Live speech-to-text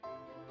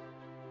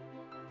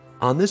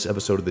On this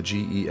episode of the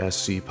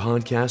GESC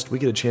podcast, we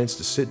get a chance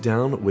to sit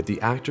down with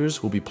the actors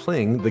who will be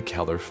playing the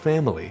Keller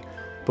family.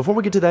 Before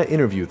we get to that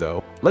interview,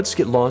 though, let's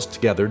get lost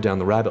together down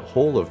the rabbit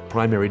hole of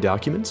primary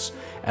documents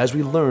as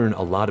we learn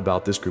a lot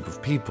about this group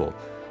of people.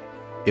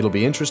 It'll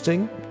be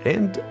interesting,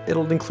 and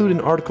it'll include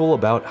an article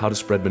about how to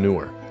spread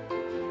manure.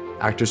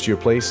 Actors to your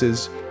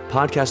places,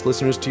 podcast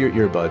listeners to your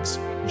earbuds,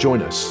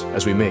 join us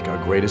as we make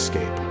our great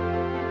escape.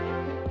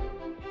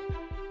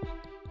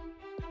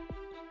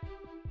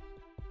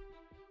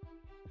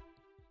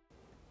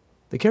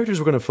 The characters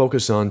we're going to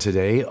focus on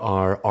today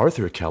are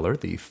Arthur Keller,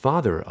 the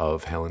father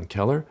of Helen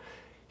Keller,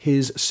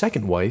 his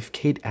second wife,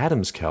 Kate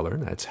Adams Keller,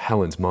 that's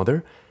Helen's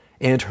mother,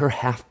 and her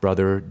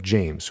half-brother,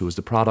 James, who was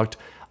the product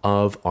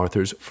of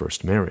Arthur's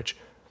first marriage.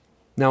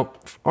 Now,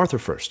 Arthur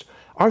first.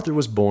 Arthur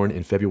was born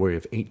in February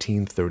of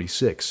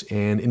 1836,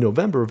 and in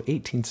November of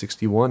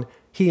 1861,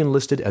 he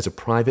enlisted as a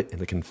private in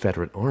the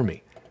Confederate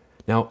Army.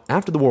 Now,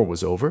 after the war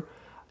was over,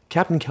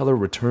 Captain Keller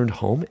returned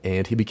home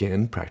and he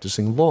began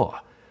practicing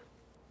law.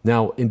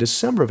 Now, in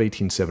December of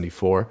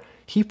 1874,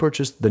 he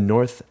purchased the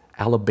North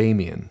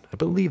Alabamian. I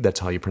believe that's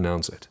how you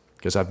pronounce it,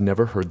 because I've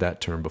never heard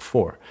that term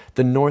before.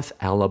 The North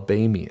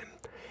Alabamian,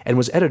 and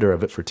was editor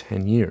of it for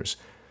 10 years.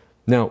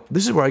 Now,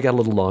 this is where I got a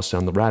little lost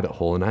down the rabbit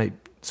hole, and I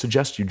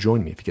suggest you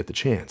join me if you get the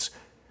chance.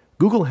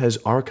 Google has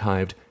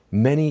archived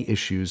many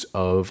issues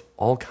of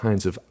all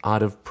kinds of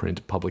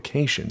out-of-print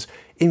publications,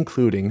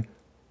 including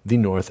the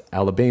North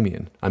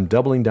Alabamian. I'm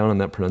doubling down on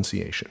that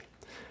pronunciation.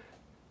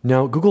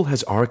 Now, Google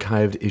has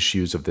archived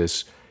issues of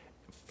this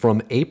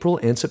from April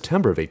and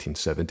September of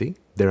 1870.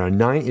 There are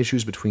 9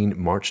 issues between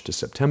March to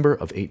September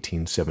of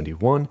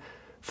 1871,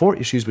 4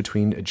 issues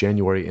between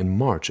January and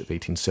March of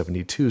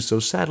 1872,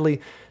 so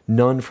sadly,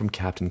 none from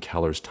Captain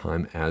Keller's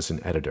time as an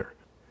editor.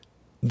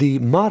 The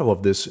motto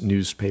of this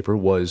newspaper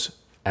was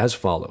as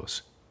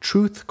follows: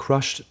 "Truth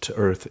crushed to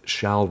earth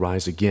shall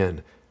rise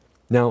again."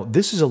 Now,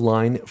 this is a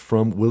line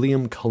from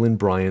William Cullen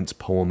Bryant's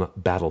poem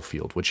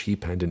Battlefield, which he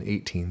penned in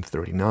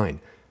 1839.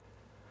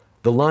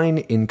 The line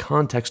in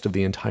context of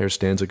the entire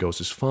stanza goes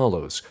as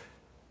follows: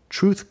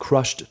 "Truth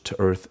crushed to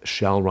earth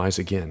shall rise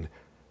again.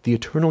 The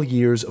eternal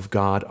years of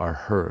God are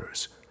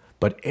hers.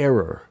 But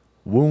error,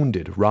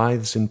 wounded,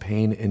 writhes in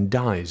pain and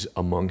dies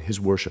among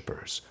his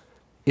worshippers."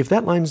 If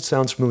that line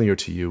sounds familiar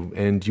to you,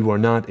 and you are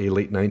not a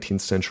late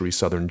 19th century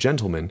Southern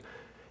gentleman,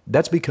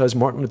 that's because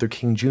Martin Luther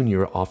King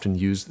Jr. often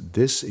used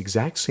this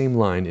exact same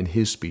line in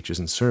his speeches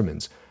and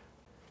sermons.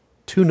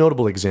 2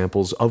 notable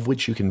examples, of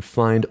which you can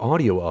find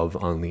audio of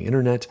on the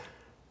internet,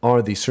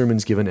 are the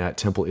sermons given at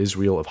Temple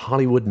Israel of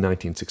Hollywood in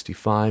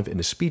 1965 and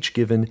a speech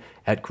given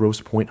at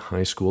Grosse Pointe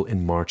High School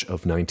in March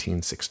of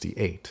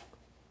 1968.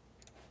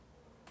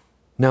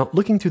 Now,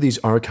 looking through these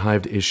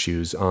archived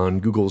issues on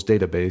Google's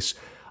database,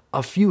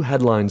 a few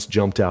headlines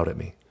jumped out at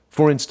me.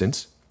 For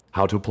instance,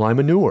 how to apply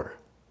manure,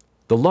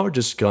 the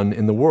largest gun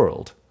in the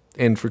world,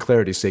 and for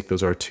clarity's sake,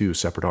 those are 2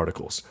 separate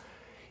articles.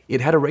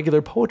 It had a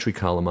regular poetry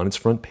column on its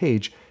front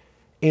page,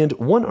 and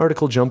one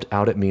article jumped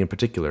out at me in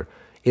particular.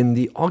 In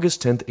the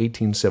August 10th,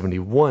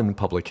 1871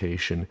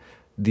 publication,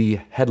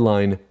 the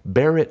headline,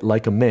 "Bear It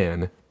Like a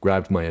Man,"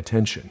 grabbed my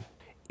attention.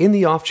 In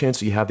the off chance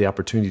that you have the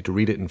opportunity to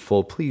read it in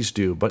full, please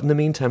do, but in the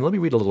meantime, let me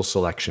read a little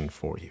selection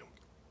for you.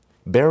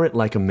 "Bear it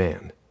like a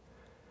man.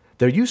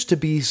 There used to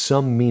be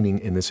some meaning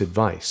in this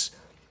advice.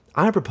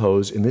 I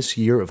propose in this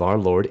year of our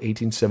Lord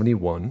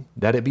 1871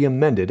 that it be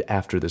amended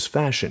after this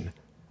fashion: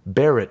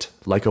 bear it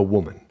like a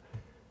woman.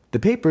 The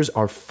papers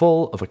are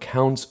full of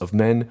accounts of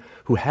men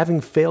who,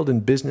 having failed in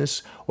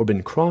business, or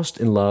been crossed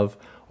in love,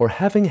 or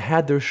having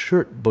had their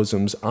shirt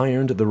bosoms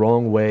ironed the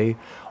wrong way,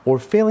 or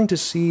failing to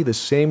see the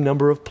same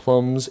number of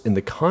plums in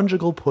the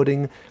conjugal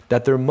pudding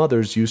that their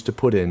mothers used to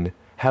put in,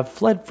 have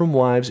fled from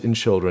wives and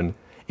children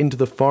into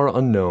the far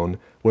unknown,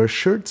 where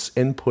shirts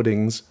and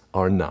puddings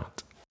are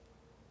not."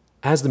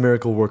 As the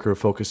miracle worker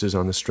focuses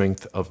on the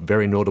strength of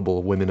very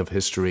notable women of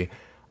history,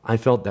 I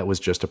felt that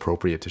was just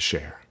appropriate to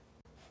share.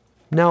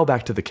 Now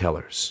back to the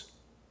Kellers.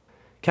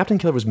 Captain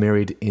Keller was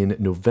married in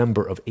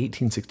November of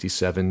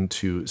 1867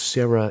 to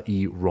Sarah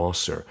E.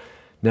 Rosser.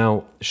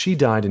 Now, she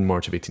died in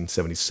March of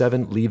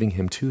 1877, leaving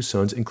him 2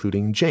 sons,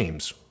 including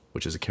James,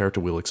 which is a character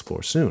we'll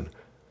explore soon.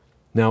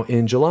 Now,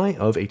 in July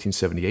of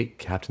 1878,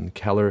 Captain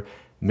Keller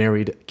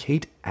married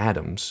Kate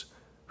Adams,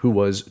 who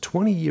was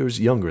 20 years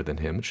younger than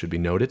him, it should be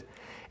noted,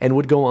 and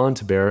would go on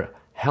to bear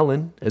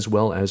Helen as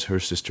well as her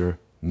sister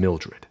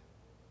Mildred.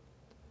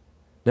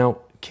 Now,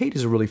 Kate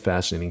is a really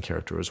fascinating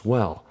character as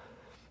well.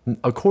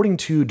 According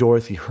to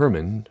Dorothy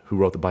Herman, who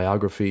wrote the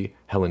biography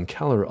Helen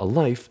Keller, A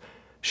Life,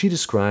 she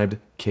described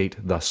Kate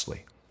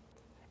thusly: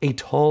 "A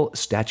tall,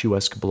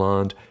 statuesque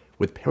blonde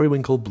with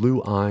periwinkle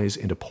blue eyes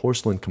and a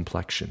porcelain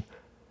complexion.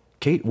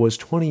 Kate was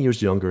 20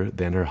 years younger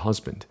than her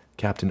husband,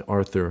 Captain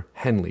Arthur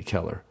Henley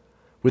Keller,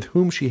 with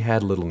whom she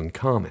had little in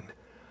common.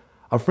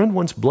 A friend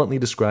once bluntly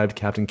described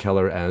Captain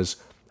Keller as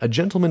a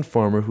gentleman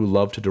farmer who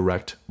loved to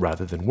direct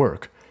rather than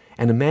work,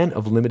 and a man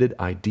of limited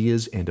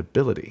ideas and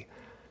ability.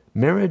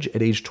 Marriage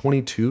at age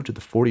 22 to the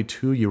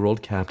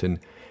 42-year-old captain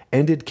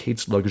ended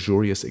Kate's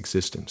luxurious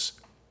existence.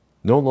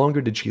 No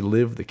longer did she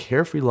live the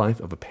carefree life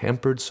of a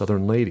pampered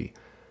Southern lady.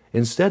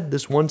 Instead,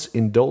 this once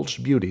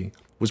indulged beauty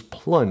was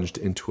plunged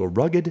into a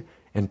rugged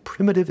and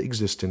primitive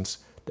existence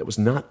that was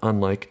not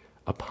unlike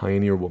a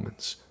pioneer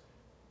woman's.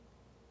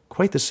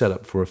 Quite the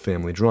setup for a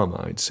family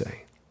drama, I'd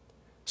say.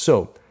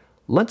 So,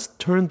 let's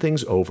turn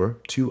things over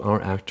to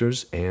our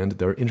actors and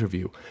their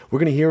interview. We're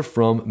going to hear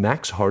from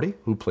Max Hardy,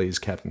 who plays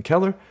Captain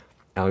Keller,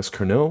 Alex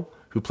Curnow,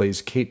 who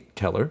plays Kate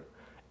Keller,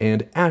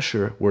 and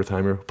Asher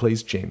Wertheimer, who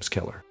plays James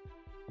Keller.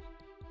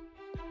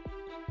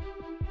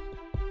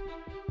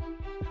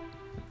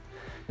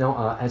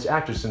 Now, as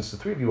actors, since the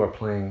three of you are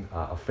playing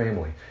a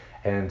family,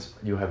 and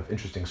you have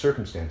interesting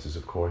circumstances,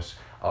 of course,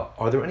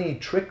 are there any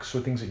tricks or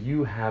things that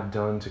you have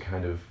done to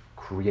kind of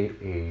create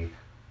a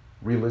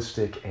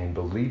realistic and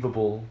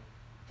believable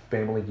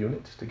family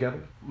unit together?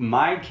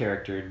 My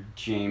character,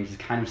 James, is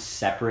kind of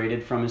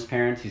separated from his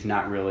parents. He's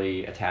not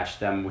really attached to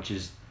them, which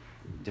is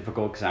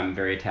difficult because I'm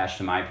very attached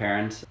to my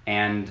parents.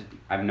 And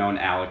I've known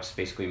Alex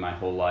basically my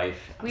whole life.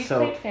 We've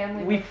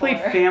played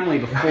family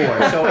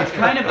before, so it's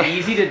kind of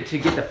easy to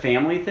get the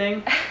family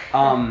thing.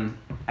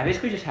 I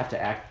basically just have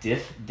to act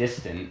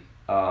distant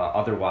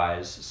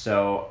otherwise,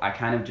 so I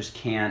kind of just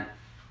can't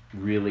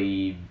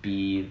really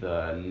be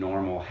the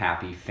normal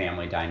happy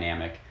family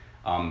dynamic.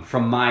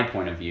 From my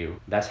point of view,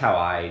 that's how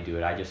I do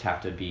it. I just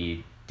have to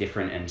be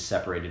different and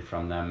separated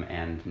from them,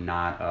 and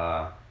not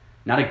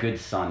a good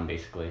son,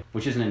 basically,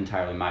 which isn't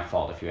entirely my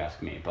fault if you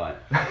ask me,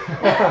 but...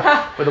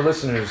 For the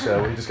listeners,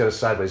 we just got a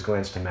sideways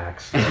glance to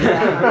Max.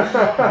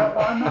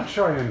 I'm not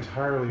sure I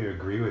entirely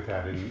agree with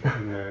that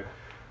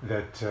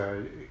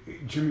that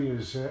Jimmy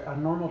is a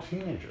normal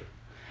teenager.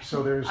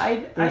 So there's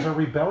a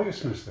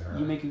rebelliousness there.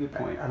 You make a good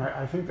point. And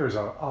I think there's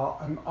an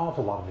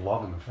awful lot of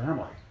love in the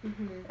family.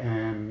 Mm-hmm.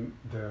 And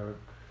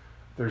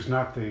there's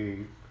not the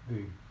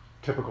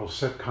typical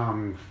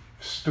sitcom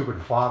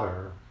stupid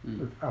father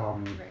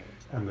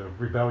and the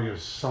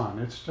rebellious son.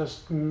 It's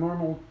just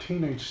normal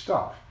teenage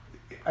stuff.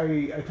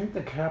 I think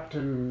the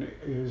captain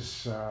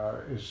is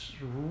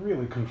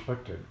really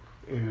conflicted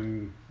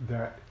in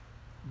that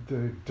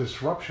the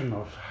disruption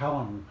of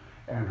Helen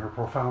and her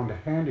profound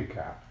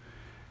handicap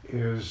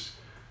is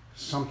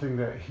something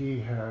that he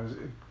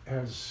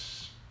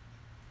has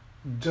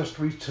just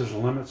reached his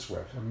limits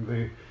with, and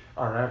they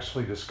are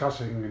actually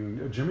discussing,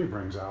 and Jimmy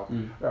brings out,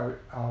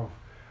 of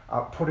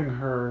putting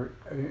her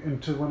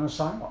into an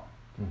asylum,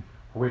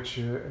 which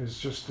is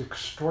just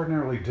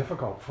extraordinarily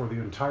difficult for the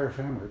entire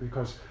family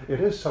because it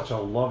is such a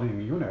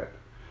loving unit,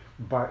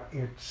 but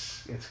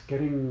it's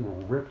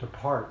getting ripped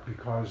apart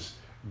because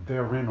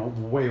they're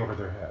in way over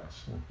their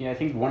heads. Yeah, I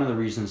think one of the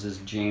reasons is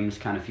James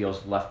kind of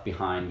feels left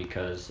behind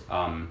because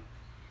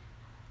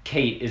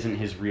Kate isn't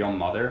his real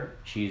mother.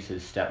 She's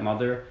his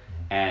stepmother,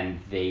 and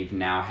they've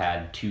now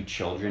had 2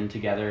 children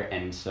together,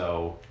 and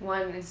so...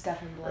 One is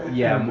deaf and blind.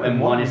 Yeah, and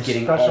one is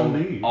getting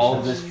all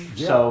of this...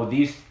 Yeah. So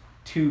these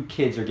 2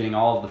 kids are getting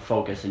all of the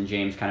focus, and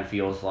James kind of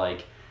feels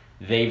like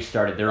they've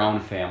started their own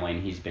family,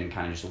 and he's been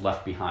kind of just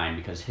left behind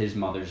because his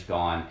mother's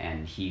gone,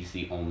 and he's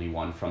the only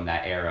one from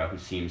that era who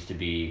seems to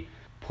be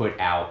put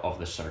out of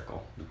the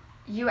circle.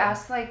 You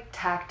asked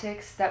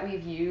tactics that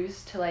we've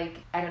used to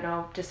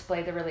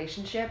display the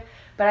relationship,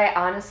 but I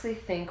honestly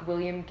think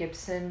William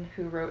Gibson,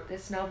 who wrote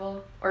this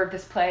novel or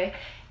this play,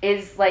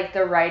 is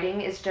the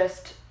writing is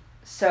just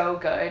so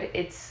good.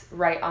 It's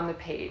right on the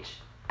page.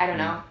 I don't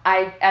know.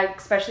 I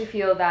especially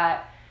feel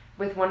that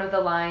with one of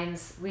the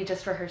lines, we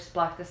just rehearsed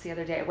block this the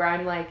other day, where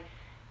I'm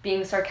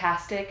being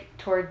sarcastic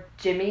toward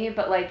Jimmy,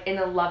 but in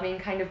a loving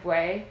kind of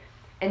way.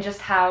 And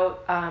just how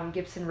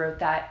Gibson wrote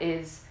that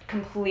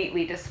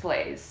completely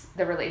displays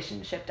the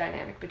relationship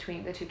dynamic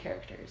between the 2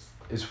 characters.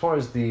 As far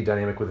as the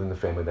dynamic within the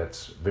family,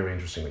 that's very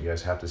interesting what you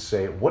guys have to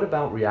say. What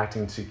about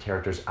reacting to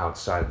characters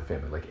outside the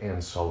family, like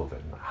Anne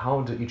Sullivan?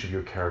 How do each of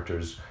your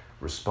characters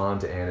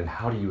respond to Anne, and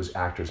how do you as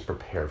actors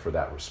prepare for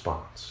that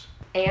response?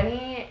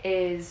 Annie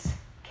is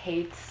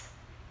Kate's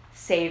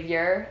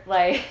savior.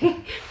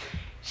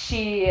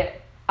 She,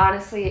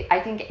 honestly,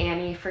 I think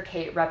Annie for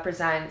Kate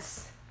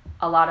represents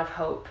a lot of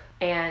hope.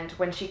 And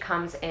when she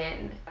comes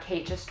in,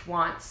 Kate just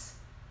wants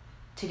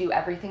to do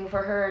everything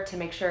for her to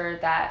make sure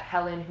that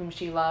Helen, whom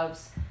she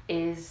loves,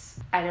 is,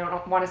 I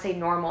don't want to say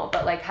normal,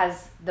 but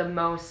lives the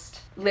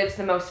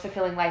most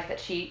fulfilling life that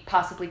she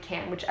possibly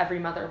can, which every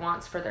mother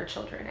wants for their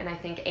children. And I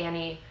think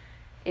Annie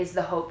is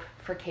the hope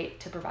for Kate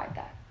to provide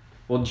that.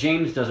 Well,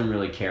 James doesn't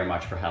really care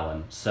much for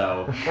Helen,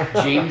 so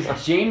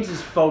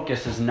James's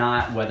focus is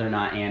not whether or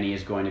not Annie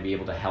is going to be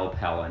able to help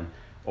Helen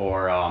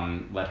or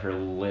let her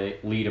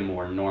lead a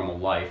more normal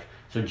life.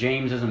 So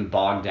James isn't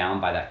bogged down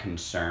by that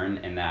concern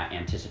and that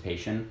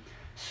anticipation.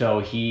 So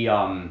he's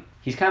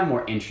kind of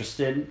more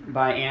interested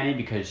by Annie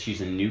because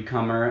she's a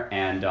newcomer,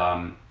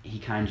 and he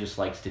kind of just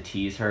likes to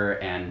tease her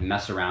and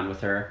mess around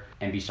with her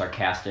and be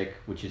sarcastic,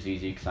 which is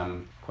easy because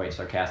I'm quite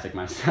sarcastic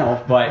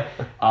myself. But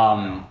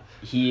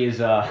he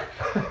is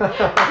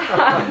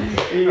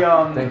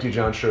Thank you,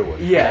 John Sherwood.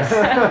 Yes.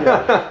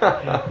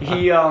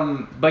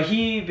 But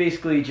he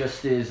basically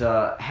just is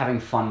having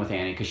fun with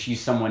Annie because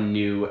she's someone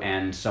new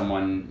and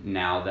someone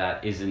now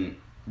that isn't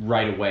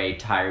right away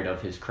tired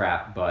of his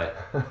crap, but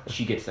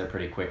she gets there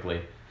pretty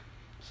quickly.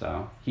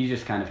 So he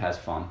just kind of has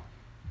fun.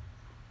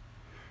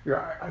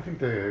 Yeah, I think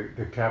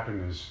the captain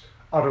is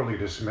utterly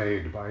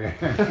dismayed by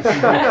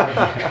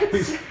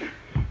it.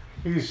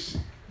 he's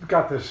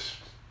got this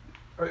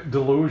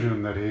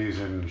delusion that he's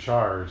in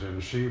charge,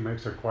 and she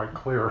makes it quite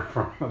clear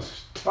from the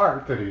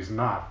start that he's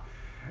not.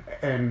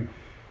 And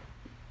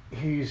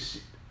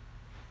he's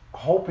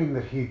hoping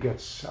that he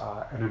gets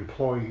an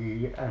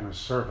employee and a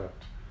servant,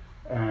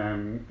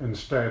 and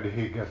instead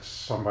he gets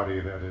somebody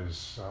that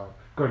is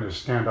going to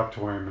stand up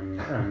to him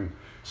and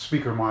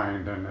speak her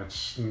mind, and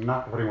it's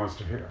not what he wants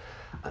to hear.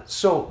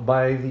 So,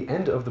 by the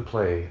end of the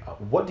play,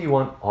 what do you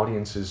want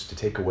audiences to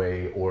take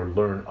away or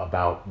learn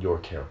about your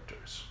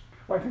characters?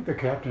 Well, I think the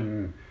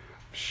captain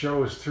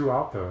shows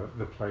throughout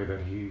the play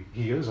that he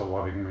is a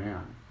loving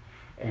man,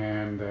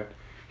 and that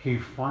he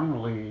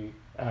finally,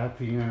 at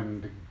the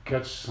end,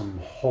 gets some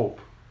hope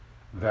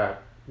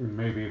that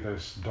maybe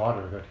this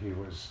daughter that he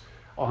was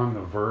on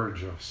the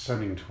verge of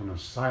sending to an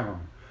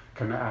asylum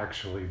can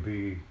actually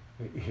be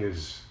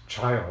his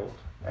child,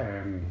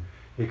 and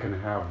he can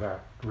have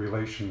that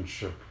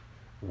relationship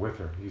with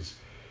her.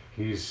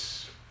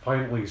 He's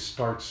finally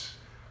starts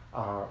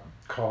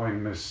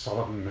calling Miss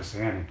Sullivan Miss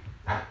Annie,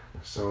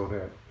 so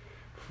that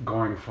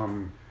going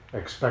from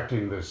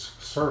expecting this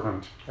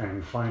servant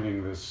and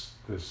finding this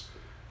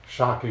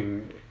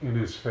shocking, in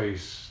his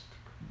face,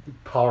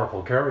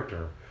 powerful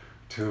character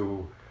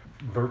to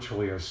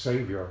virtually a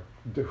savior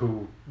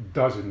who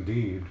does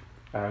indeed,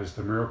 as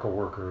the miracle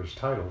worker is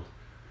titled,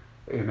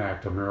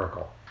 enact a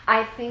miracle.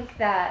 I think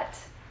that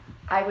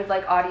I would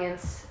like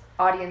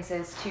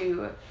audiences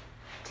to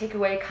take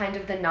away kind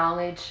of the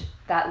knowledge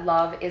that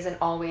love isn't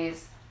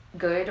always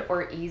good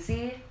or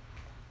easy.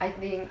 I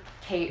think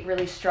Kate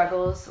really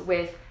struggles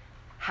with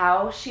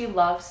how she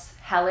loves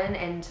Helen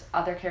and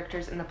other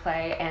characters in the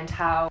play, and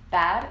how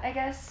bad, I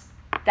guess,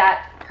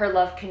 that her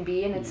love can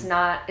be, and it's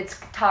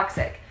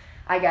toxic,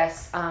 I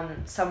guess,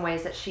 some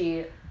ways that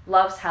she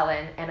loves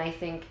Helen. And I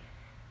think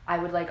I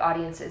would like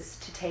audiences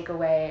to take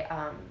away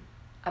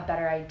a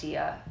better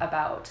idea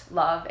about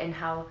love and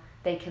how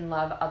they can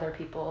love other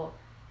people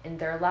in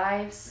their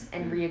lives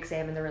and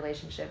re-examine the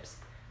relationships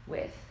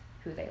with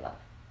who they love.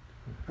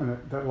 And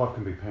that love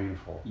can be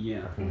painful.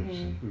 Yeah. I think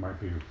it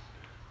might be.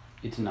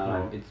 It's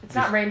not. It's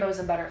not rainbows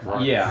and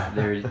butterflies. Yeah,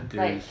 there's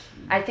like,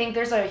 I think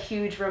there's a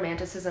huge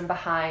romanticism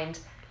behind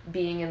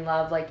being in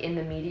love, like in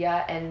the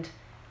media, and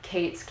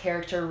Kate's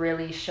character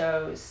really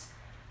shows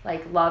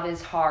like love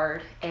is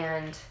hard.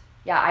 And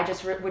yeah, I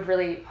just would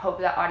really hope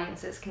that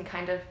audiences can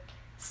kind of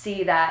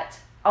see that.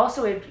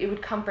 Also, it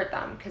would comfort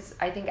them, because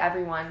I think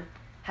everyone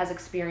has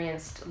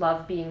experienced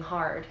love being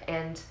hard,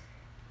 and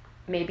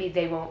maybe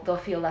they'll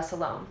feel less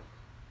alone.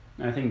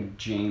 I think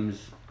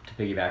James, to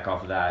piggyback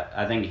off of that,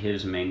 I think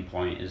his main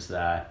point is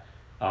that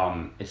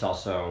it's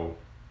also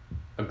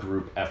a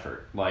group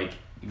effort. Like,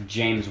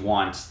 James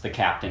wants the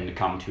captain to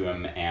come to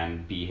him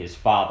and be his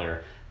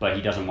father, but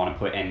he doesn't want to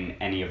put in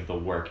any of the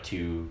work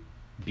to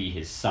be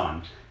his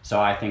son. So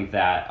I think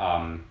that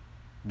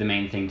the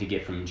main thing to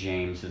get from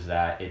James is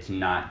that it's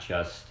not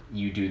just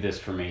you do this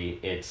for me,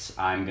 it's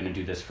I'm going to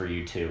do this for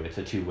you too. It's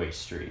a two-way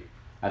street.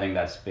 I think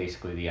that's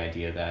basically the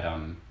idea that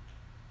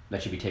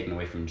that should be taken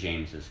away from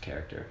James's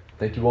character.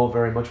 Thank you all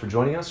very much for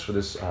joining us for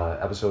this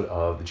episode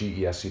of the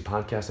GESC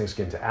podcast. Thanks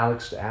again to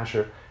Alex, to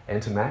Asher, and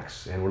to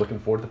Max, and we're looking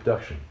forward to the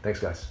production. Thanks,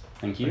 guys.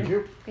 Thank you. Thank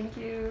you. Thank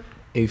you.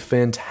 A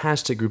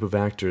fantastic group of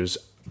actors.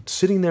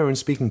 Sitting there and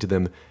speaking to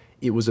them,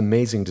 it was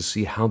amazing to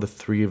see how the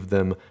three of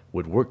them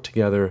would work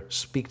together,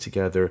 speak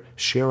together,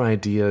 share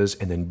ideas,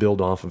 and then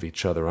build off of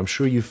each other. I'm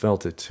sure you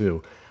felt it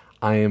too.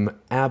 I am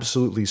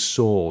absolutely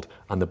sold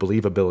on the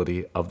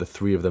believability of the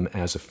three of them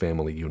as a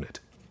family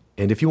unit.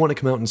 And if you want to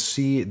come out and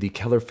see the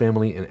Keller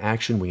family in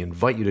action, we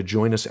invite you to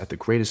join us at The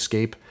Great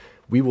Escape.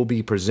 We will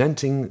be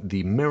presenting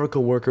The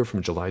Miracle Worker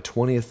from July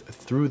 20th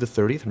through the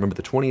 30th. Remember,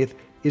 the 20th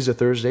is a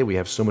Thursday. We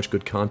have so much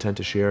good content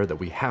to share that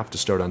we have to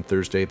start on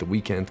Thursday. The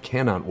weekend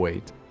cannot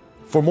wait.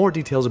 For more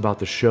details about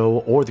the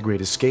show or The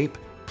Great Escape,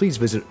 please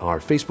visit our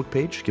Facebook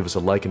page, give us a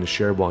like and a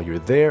share while you're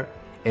there,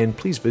 and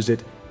please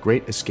visit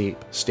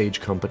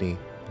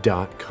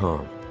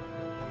greatescapestagecompany.com.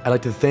 I'd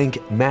like to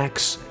thank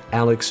Max,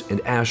 Alex,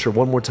 and Asher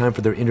one more time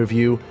for their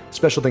interview.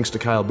 Special thanks to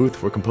Kyle Booth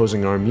for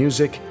composing our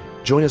music.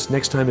 Join us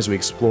next time as we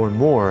explore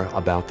more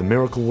about The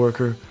Miracle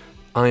Worker.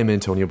 I am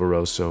Antonio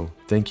Barroso.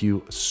 Thank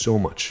you so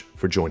much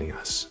for joining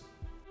us.